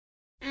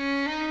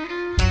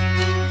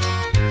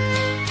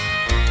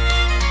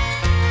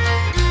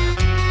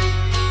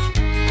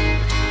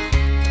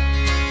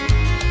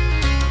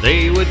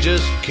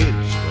just kids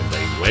when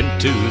they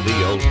went to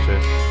the altar,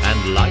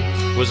 and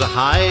life was a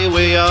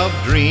highway of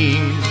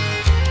dreams.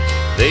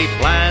 They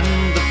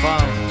planned the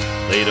farm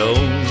they'd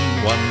own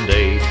one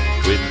day,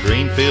 with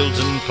green fields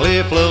and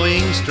clear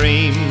flowing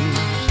streams.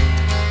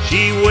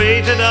 She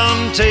waited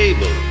on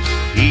tables,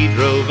 he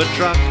drove a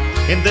truck.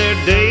 In their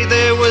day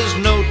there was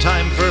no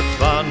time for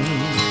fun,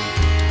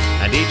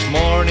 and each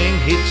morning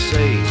he'd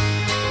say,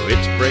 oh,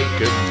 it's break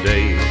of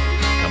day,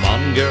 come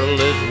on girl,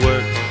 there's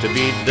work to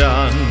be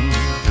done.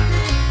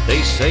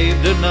 They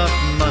saved enough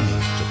money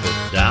to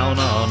put down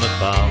on a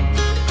farm,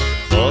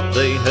 thought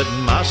they had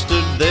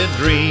mastered their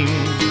dreams.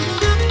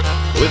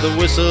 With a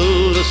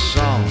whistle, a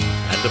song,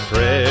 and a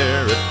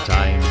prayer at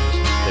times,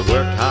 they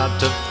worked hard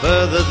to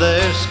further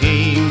their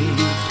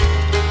schemes.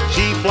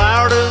 She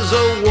flowered as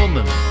a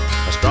woman,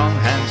 a strong,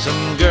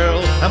 handsome girl,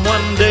 and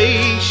one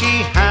day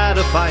she had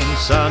a fine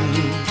son.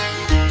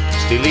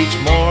 Still each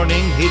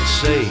morning he'd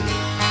say,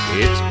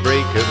 it's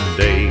break of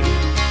day,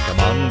 come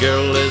on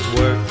girl, there's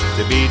work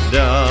to be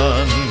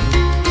done.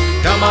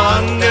 Come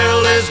on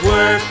girl, there's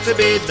work to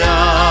be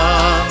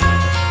done.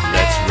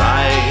 Let's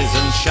rise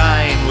and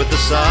shine with the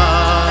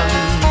sun.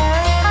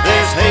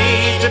 There's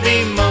hay to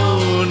be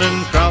mown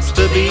and crops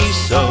to be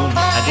sown,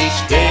 and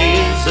each day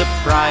is a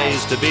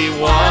prize to be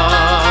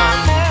won.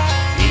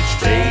 Each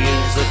day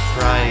is a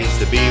prize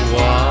to be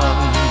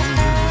won.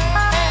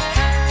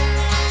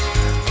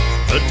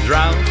 But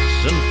droughts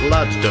and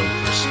floods don't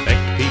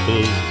respect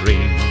people's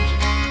dreams.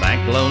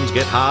 Bank loans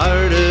get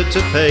harder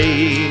to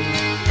pay,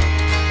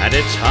 and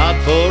it's hard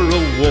for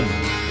a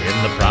woman in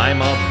the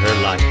prime of her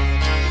life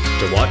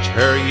to watch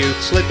her youth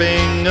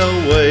slipping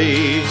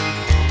away.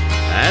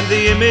 And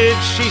the image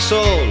she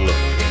saw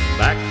looking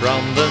back from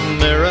the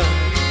mirror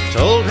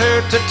told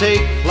her to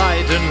take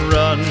flight and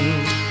run.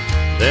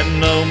 Then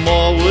no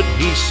more would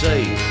he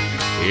say,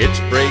 it's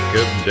break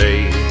of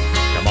day,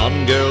 come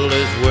on girl,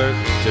 there's work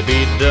to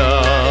be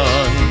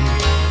done.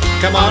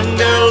 Come on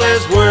girl,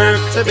 there's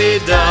work to be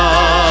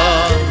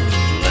done.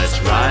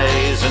 Let's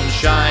rise and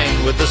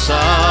shine with the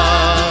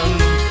sun.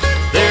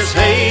 There's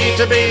hay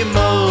to be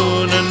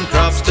mown and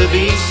crops to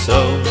be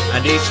sown,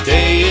 and each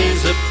day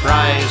is a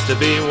prize to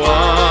be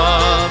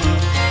won.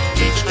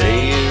 Each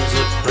day is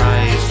a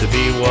prize to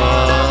be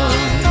won.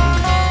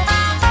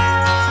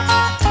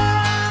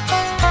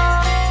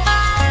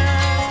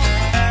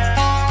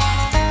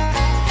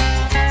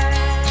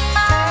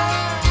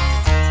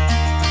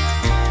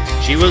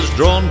 She was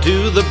drawn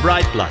to the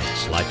bright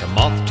lights like a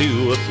moth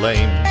to a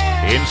flame,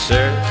 in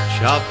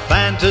search of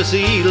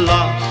fantasy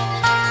lost.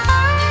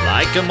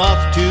 Like a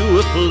moth to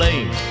a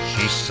flame,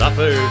 she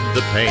suffered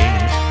the pain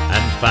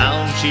and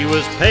found she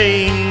was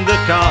paying the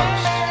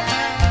cost.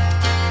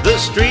 The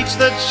streets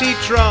that she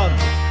trod,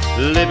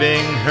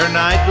 living her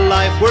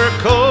nightlife, were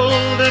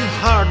cold and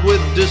hard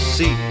with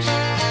deceit,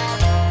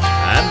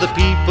 and the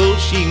people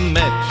she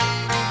met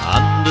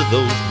under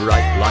those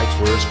bright lights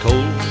were as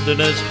cold and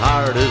as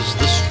hard as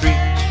the street.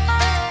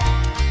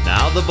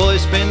 Now the boy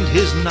spent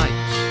his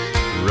nights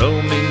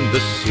roaming the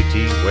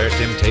city where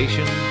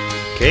temptation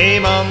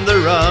came on the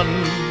run,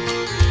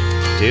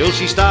 till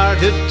she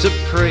started to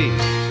pray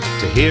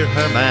to hear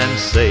her man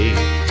say,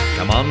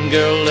 come on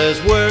girl,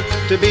 there's work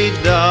to be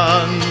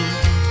done.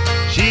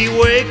 She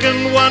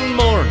wakened one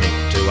morning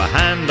to a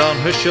hand on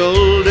her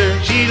shoulder.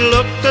 She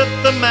looked at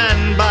the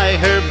man by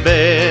her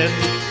bed.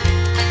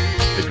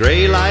 The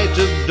grey light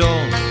of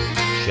dawn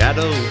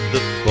shadowed the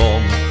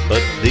form,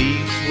 but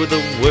these were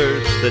the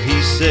words that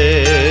he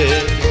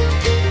said.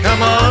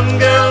 Come on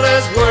girl,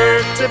 there's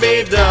work to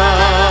be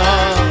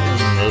done.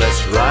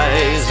 Let's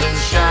rise and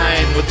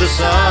shine with the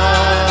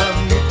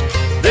sun.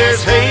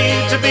 There's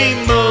hay to be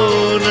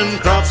mown and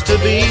crops to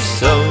be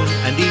sown,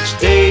 and each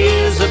day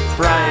is a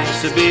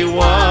prize to be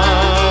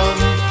won.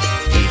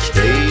 Each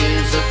day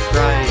is a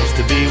prize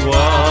to be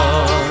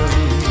won.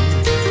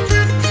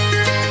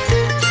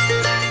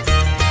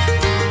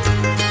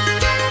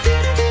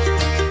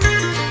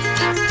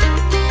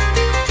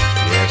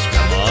 Yes,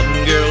 come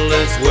on girl,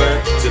 there's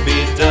work to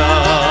be done.